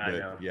know. Yeah, I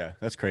know. Yeah,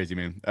 that's crazy,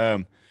 man.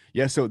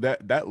 Yeah, so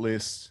that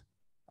list,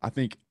 I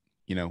think,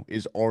 you know,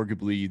 is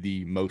arguably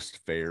the most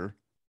fair.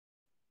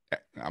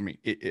 I mean,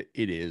 it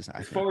is.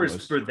 As far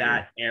as for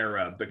that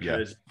era,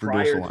 because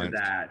prior to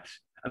that,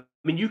 I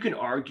mean, you can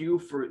argue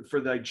for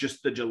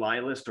just the July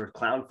list or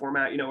clown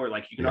format, you know, or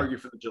like you can argue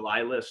for the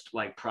July list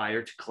like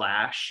prior to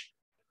Clash,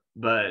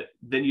 but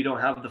then you don't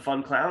have the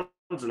fun clowns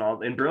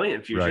and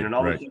Brilliant Fusion and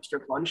all this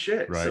extra fun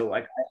shit. So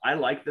like I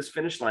like this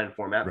finish line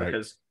format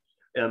because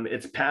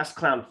it's past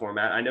clown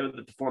format. I know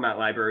that the format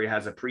library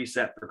has a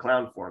preset for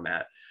clown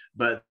format,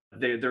 but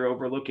they're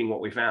overlooking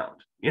what we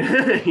found. You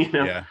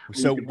know? Yeah.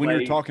 So when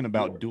you're talking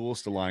about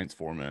Duelist Alliance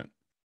format,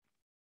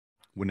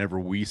 whenever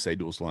we say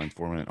Duelist Alliance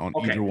format on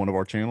either one of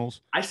our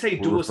channels, I say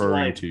Duelist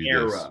Alliance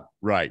era.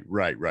 Right.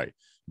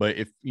 But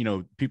if you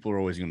know, people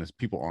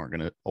aren't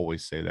gonna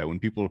always say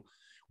that.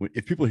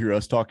 If people hear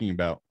us talking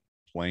about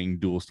playing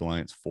Duelist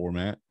Alliance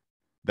format,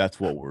 that's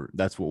what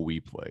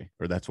we play,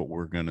 or that's what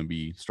we're gonna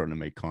be starting to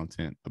make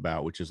content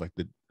about, which is like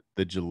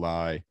the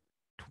July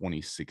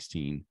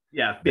 2016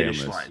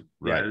 finish line.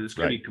 It's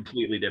gonna be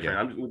completely different.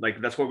 I'm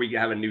like, that's why we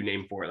have a new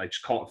name for it, like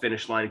just call it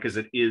finish line, because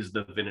it is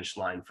the finish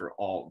line for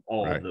all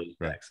of those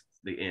decks.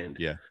 The end.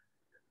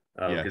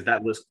 Because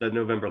that list, the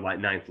November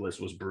 9th list,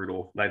 was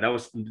brutal. Like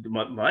that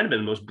might have been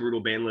the most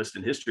brutal ban list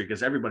in history,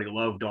 because everybody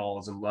loved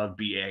Dolls and loved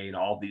BA and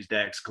all these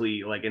decks,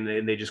 like, and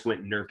they just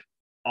went and nerfed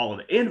all of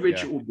it. And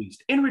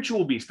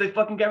Ritual Beast, they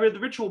fucking got rid of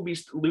the Ritual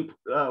Beast loop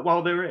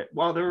while they were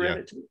in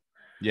it too.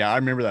 I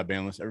remember that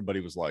ban list. Everybody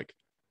was like,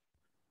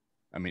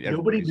 I mean,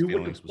 nobody knew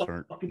what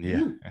to fucking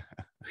do.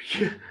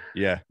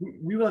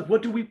 We were like,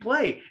 what do we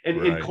play?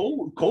 And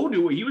Cole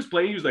knew what he was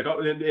playing. He was like, oh,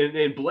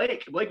 and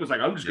Blake was like,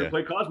 I'm just gonna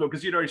play Cosmo,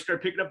 because he'd already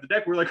started picking up the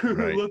deck. We're like,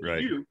 look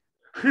at you.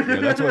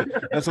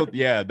 That's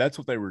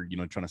what they were, you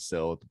know, trying to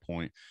sell at the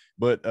point.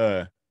 But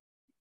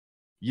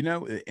you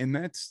know, and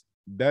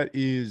that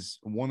is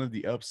one of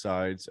the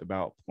upsides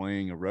about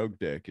playing a rogue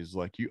deck, is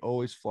like you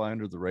always fly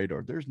under the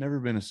radar. There's never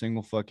been a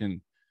single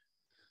fucking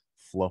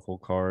fluffle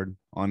card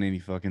on any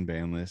fucking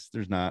ban list.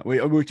 There's not,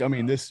 which I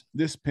mean, this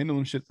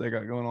pendulum shit they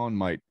got going on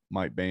might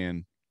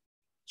ban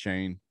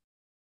Chain.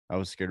 I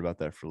was scared about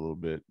that for a little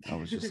bit. I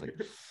was just like,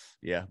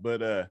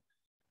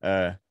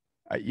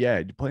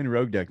 playing a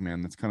rogue deck,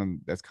 man, that's kind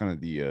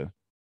of the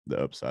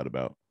upside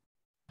about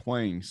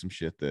playing some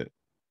shit that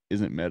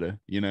isn't meta,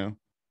 you know.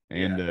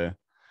 And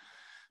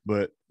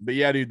but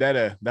yeah, dude,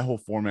 that whole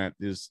format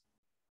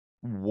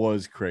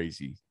was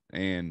crazy.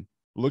 And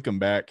looking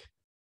back,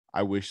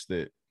 I wish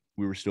that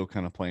we were still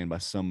kind of playing by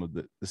some of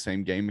the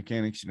same game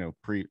mechanics, you know,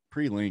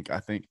 pre-link. I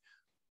think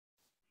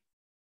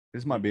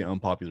this might be an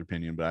unpopular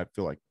opinion, but I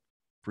feel like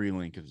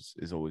pre-link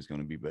is always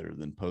going to be better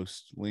than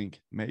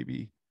post-link,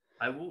 maybe.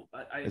 I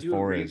do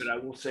agree, but I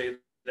will say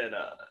that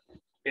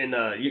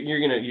you're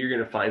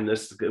gonna find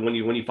this when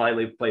you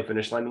finally play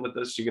finish line with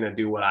this, you're gonna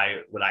do what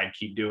I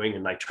keep doing,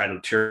 and like try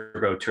to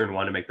turbo turn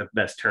one to make the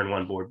best turn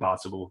one board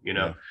possible, you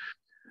know.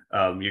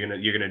 You're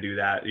gonna do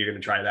that. You're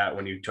gonna try that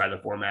when you try the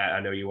format. I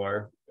know you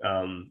are.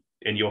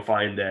 And you'll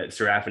find that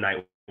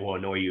Seraphonite will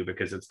annoy you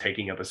because it's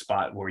taking up a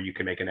spot where you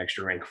can make an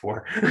extra rank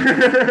for.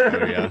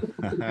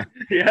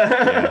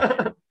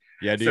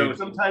 Yeah, dude. So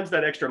sometimes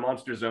that extra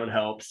monster zone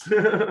helps.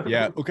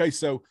 Yeah. Okay.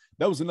 So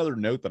that was another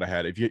note that I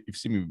had. If you've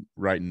seen me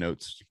writing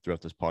notes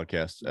throughout this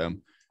podcast,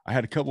 I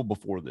had a couple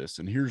before this,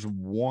 and here's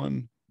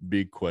one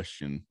big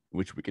question,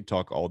 which we could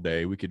talk all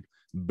day. We could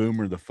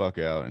boomer the fuck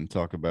out and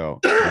talk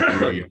about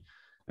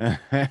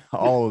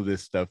all of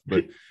this stuff.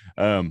 But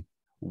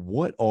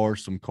what are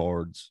some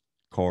cards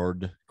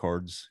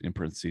in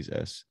parentheses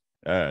S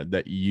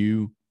that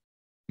you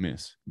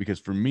miss? Because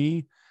for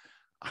me,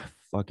 I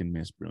fucking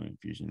miss Brilliant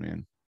Fusion,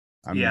 man.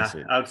 I miss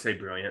it. I would say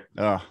Brilliant.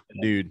 Oh,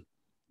 dude,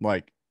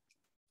 like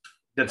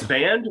that's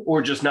banned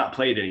or just not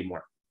played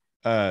anymore.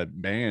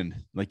 Banned.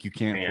 Like you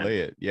can't play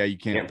it. Yeah, you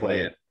can't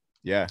play it.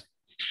 Yeah,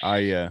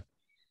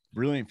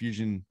 Brilliant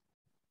Fusion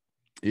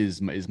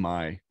is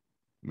my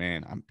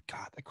man.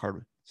 That card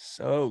was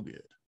so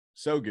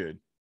good.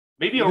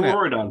 Maybe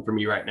Auroradon for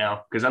me right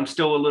now, because I'm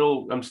still a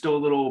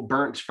little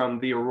burnt from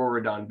the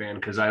Auroradon ban,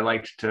 because I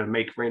liked to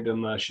make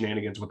random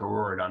shenanigans with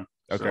Auroradon.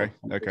 Okay.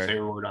 So say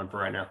Auroradon for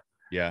right now.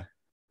 Yeah.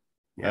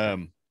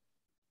 Dude,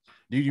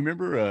 you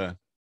remember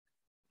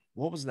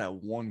what was that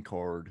one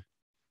card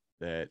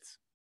that?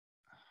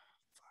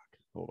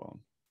 Hold on.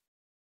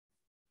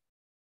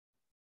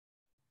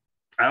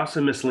 I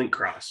also miss Link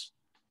Cross.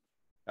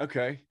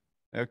 Okay.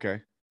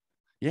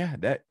 Yeah,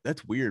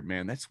 that's weird,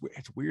 man. It's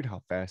weird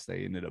how fast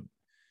they ended up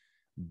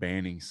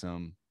banning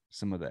some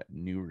of that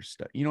newer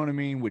stuff. You know what I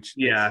mean? Which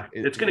Yeah,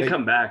 it's going to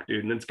come back,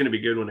 dude, and it's going to be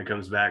good when it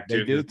comes back they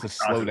too. did it to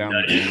slow down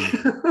the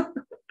game.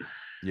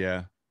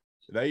 Yeah,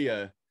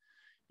 they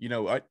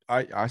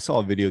I saw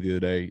a video the other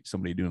day,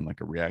 somebody doing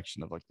like a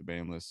reaction of like the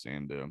ban list,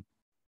 and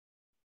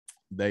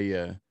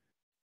they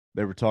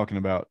were talking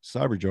about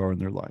Cyberjar, and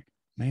they're like,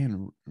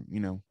 man,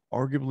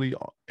 arguably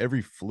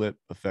every flip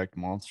effect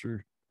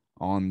monster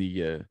on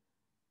the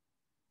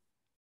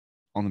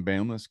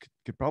ban list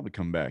could probably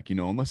come back,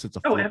 unless it's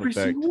a flip every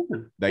effect single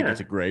one. that gets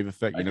a grave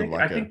effect, I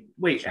think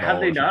wait,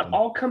 have they not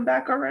all come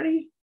back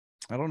already?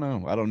 I don't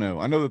know. I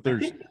know that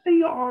there's. I think that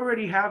they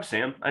already have,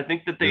 Sam. I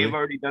think that they've Really?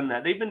 already done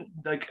that. They've been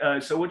like,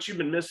 so what you've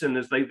been missing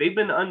is like they've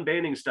been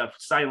unbanning stuff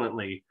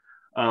silently,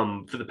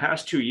 for the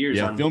past 2 years.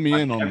 Yeah, fill me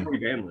in on every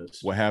ban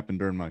list. What happened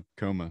during my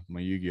coma,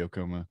 my Yu-Gi-Oh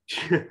coma.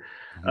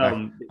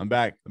 I'm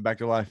back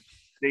to life.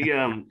 They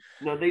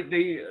no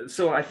they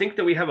so I think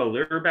that we have a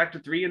lure back to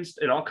 3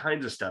 and all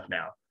kinds of stuff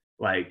now.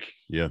 Like,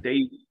 yeah,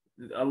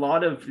 a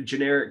lot of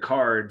generic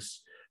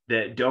cards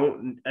that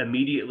don't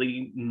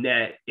immediately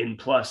net in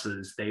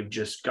pluses, they've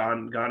just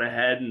gone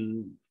ahead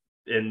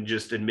and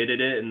just admitted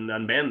it and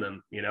unbanned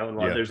them.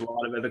 There's a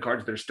lot of other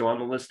cards that are still on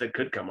the list that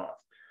could come off.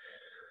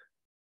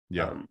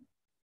 Yeah.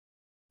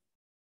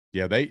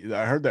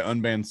 I heard they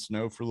unbanned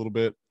Snow for a little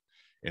bit,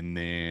 and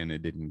then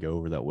it didn't go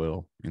over that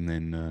well, and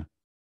then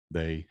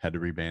they had to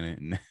reban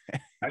it. And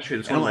actually,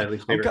 it's one of my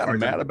least favorite. I'm kind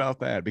of mad about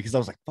that, because I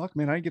was like, "Fuck,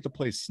 man, I didn't get to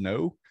play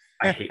Snow."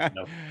 I hate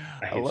Snow.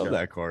 I love Snow.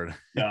 that card.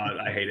 No,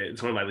 I hate it.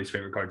 It's one of my least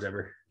favorite cards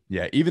ever.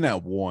 Yeah, even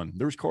at 1,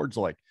 there's cards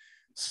like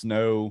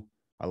Snow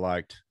I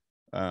liked.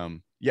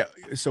 Yeah,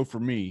 so for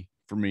me,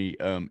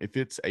 if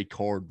it's a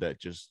card that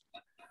just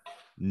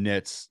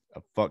nets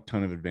a fuck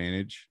ton of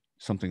advantage,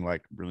 something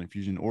like Brilliant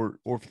Fusion, or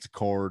if it's a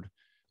card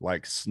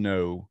like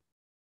Snow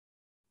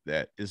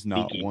that is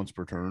not Sneaky. once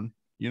per turn,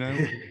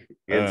 yeah,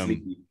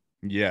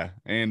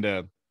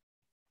 and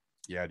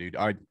yeah, dude,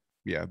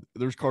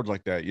 there's cards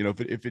like that.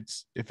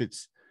 If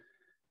it's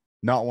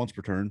not once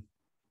per turn,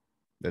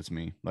 that's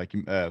me. Like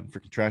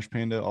freaking Trash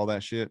Panda, all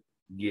that shit.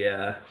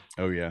 Yeah.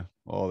 Oh yeah,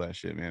 all that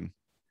shit, man.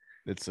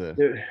 It's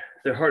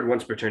they're hard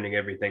once per turning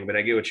everything, but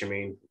I get what you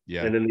mean.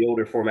 Yeah. And in the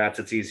older formats,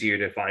 it's easier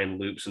to find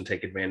loops and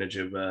take advantage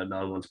of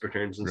non once per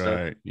turns and stuff.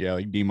 Right. Yeah,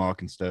 like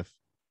DMOC and stuff.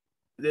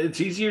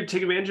 It's easier to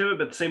take advantage of it,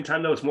 but at the same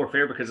time, though, it's more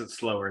fair because it's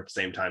slower at the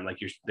same time. Like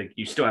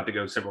you still have to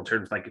go several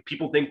turns. Like,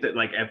 people think that,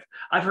 like,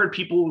 I've heard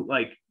people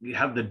like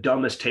have the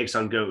dumbest takes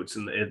on goats,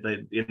 and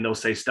they'll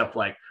say stuff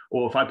like,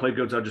 "Well, if I play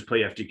goats, I'll just play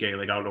FTK."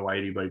 Like, I don't know why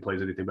anybody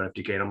plays anything but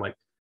FTK. And I'm like,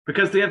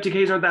 because the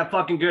FTKs aren't that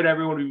fucking good.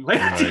 Everyone would be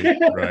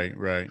playing.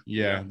 Right.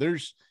 Yeah.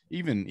 There's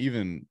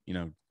even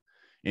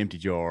Empty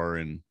Jar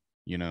and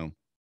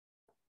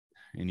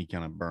any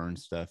kind of burn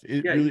stuff.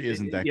 It really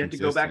isn't that. You have to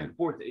go back and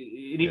forth,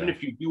 and even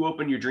if you do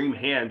open your dream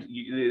hand,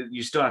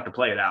 you still have to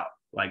play it out.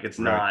 Like, it's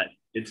not.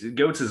 It's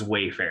Goats is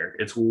way fair.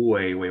 It's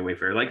way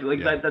fair. Like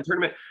that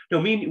tournament.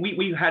 No,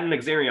 we had an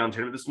Exarion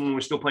tournament. This is when we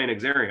were still playing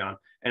Exarion,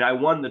 and I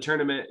won the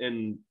tournament,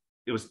 and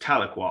it was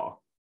Tahlequah,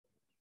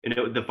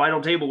 and the final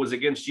table was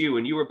against you,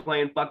 and you were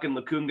playing fucking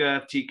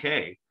Lacunga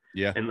FTK.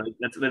 Yeah, and like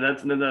that's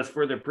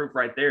further proof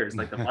right there. It's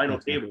like the final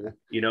table,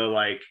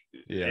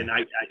 And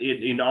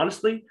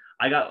honestly,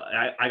 I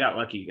got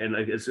lucky, and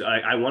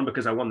I won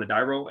because I won the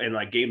die roll, and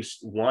like I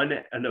won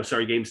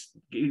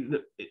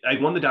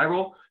the die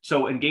roll.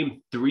 So in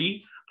game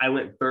 3, I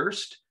went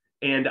first,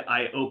 and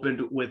I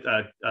opened with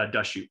a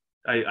dust shoot.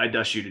 I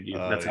dust shooted you.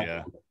 That's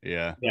how.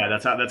 Yeah.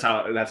 That's how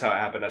it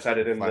happened. I said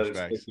it in the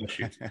dust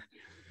shoots.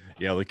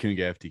 Yeah,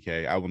 Lacunga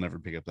FTK. I will never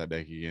pick up that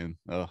deck again.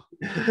 Oh,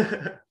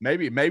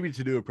 maybe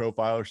to do a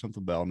profile or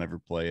something, but I'll never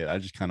play it. I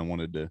just kind of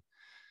wanted to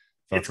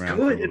fuck around.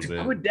 It's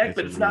a good deck,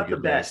 but it's not the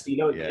best.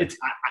 It's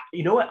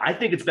you know what? I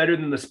think it's better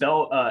than the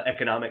spell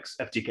economics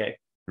FTK.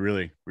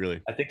 Really?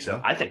 I think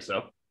so. I think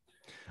so.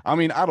 I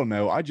mean, I don't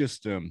know. I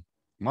just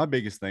my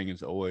biggest thing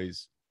is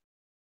always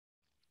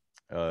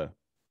deck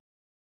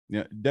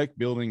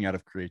building out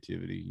of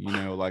creativity.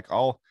 Like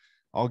I'll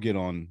get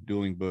on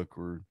Dueling Book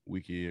or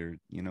Wiki or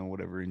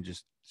whatever, and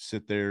just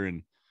sit there,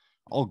 and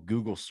I'll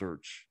Google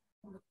search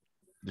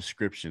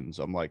descriptions.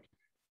 I'm like,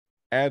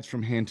 adds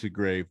from hand to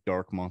grave,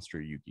 dark monster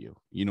Yu-Gi-Oh.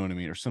 You know what I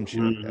mean? Or some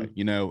shit like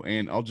that,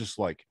 and I'll just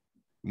like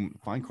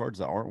find cards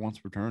that aren't once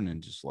per turn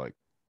and just like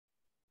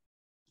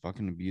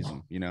fucking abuse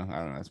them. I don't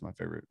know. That's my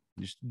favorite.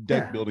 Just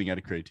deck building out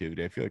of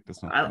creativity. I feel like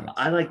that's not.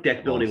 I like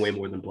deck building way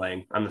more than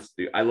playing.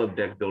 I love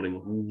deck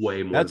building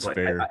way more. That's than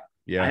fair.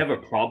 I have a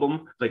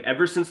problem. Like,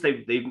 ever since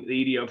the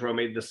EDO Pro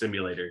made the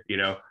simulator,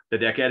 the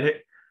deck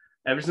edit.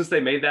 Ever since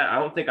they made that, I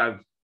don't think I've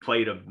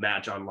played a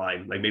match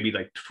online. Like, maybe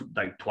like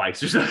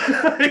twice or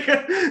something.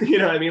 You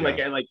know what I mean?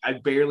 Yeah. Like I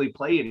barely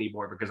play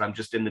anymore because I'm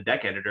just in the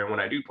deck editor. And when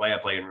I do play, I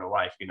play in real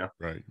life.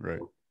 Right.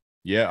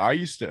 Yeah, I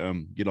used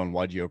to get on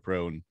YGO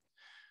Pro and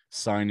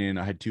sign in.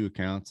 I had 2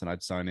 accounts, and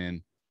I'd sign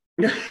in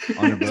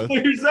under both.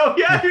 So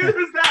yeah, dude,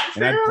 there's that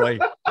too.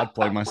 And I'd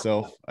play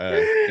myself.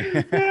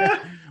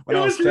 when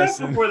I was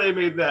testing before they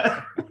made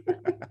that.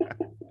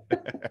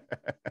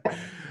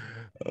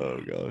 Oh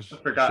gosh, I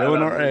forgot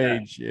showing about our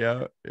age.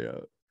 Yeah.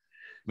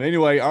 But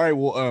anyway, all right.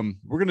 Well,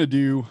 we're gonna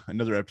do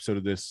another episode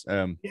of this.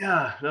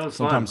 Yeah, that was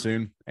sometime fun.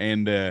 soon,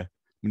 and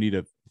we need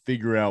to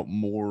figure out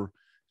more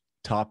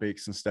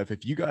topics and stuff.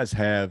 If you guys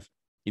have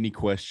any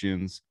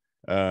questions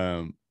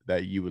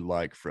that you would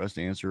like for us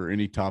to answer, or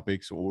any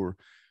topics, or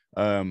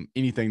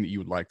anything that you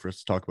would like for us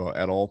to talk about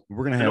at all,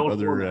 we're gonna have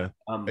other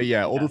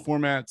older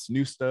formats,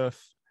 new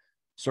stuff,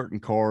 certain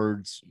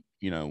cards,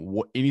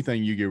 what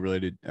anything Yu-Gi-Oh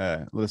related.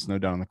 Let us know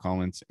down in the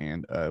comments,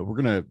 and we're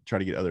gonna try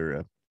to get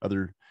other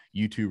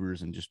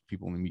YouTubers and just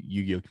people in the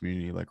Yu-Gi-Oh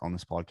community like on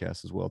this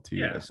podcast as well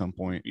too at some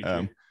point.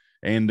 Just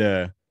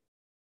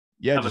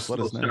let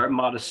us know.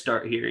 Modest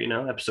start here,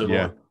 episode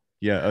 1.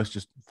 Yeah, us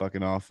just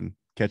fucking off and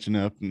catching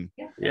up and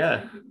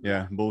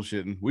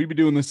bullshitting. We'd be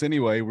doing this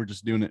anyway. We're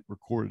just doing it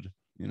recorded.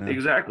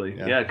 Exactly.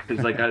 Yeah,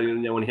 because like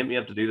when he hit me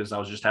up to do this, I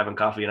was just having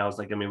coffee, and I was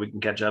like, we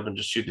can catch up and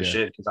just shoot the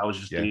shit, because I was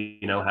just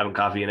having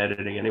coffee and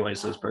editing anyway,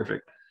 so it's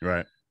perfect.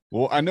 Right.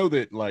 Well, I know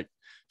that like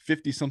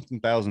 50 something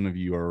thousand of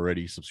you are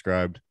already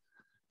subscribed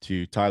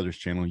to Tyler's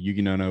channel,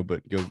 YUGINONO,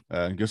 but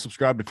go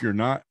subscribe if you're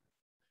not.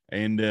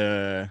 And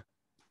I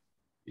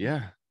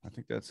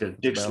think that's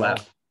good. Dick slap.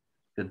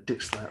 Good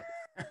dick slap.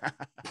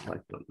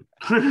 Like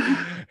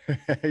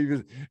that.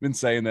 You've been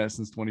saying that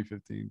since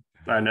 2015.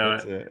 I know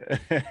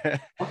it. I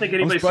don't think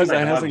anybody's surprised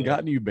that hasn't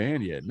gotten you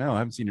banned yet. No, I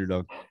haven't seen your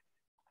dog.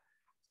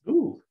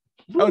 Ooh.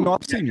 Oh no,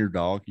 I've seen your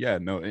dog. Yeah,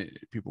 no,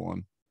 people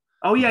on.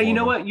 Oh yeah, you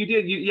know what? You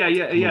did.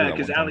 Yeah.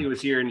 Because Allie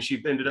was here, and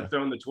she ended up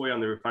throwing the toy on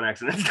the roof on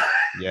accident.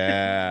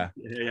 Yeah.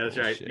 Yeah, that's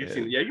right. You've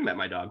seen. Yeah, you met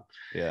my dog.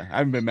 Yeah, I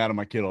haven't been mad at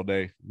my kid all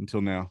day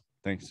until now.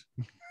 Thanks.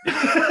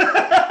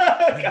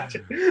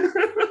 Gotcha.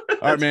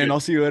 All right, man. I'll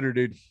see you later,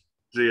 dude.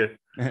 See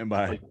ya.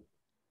 Bye.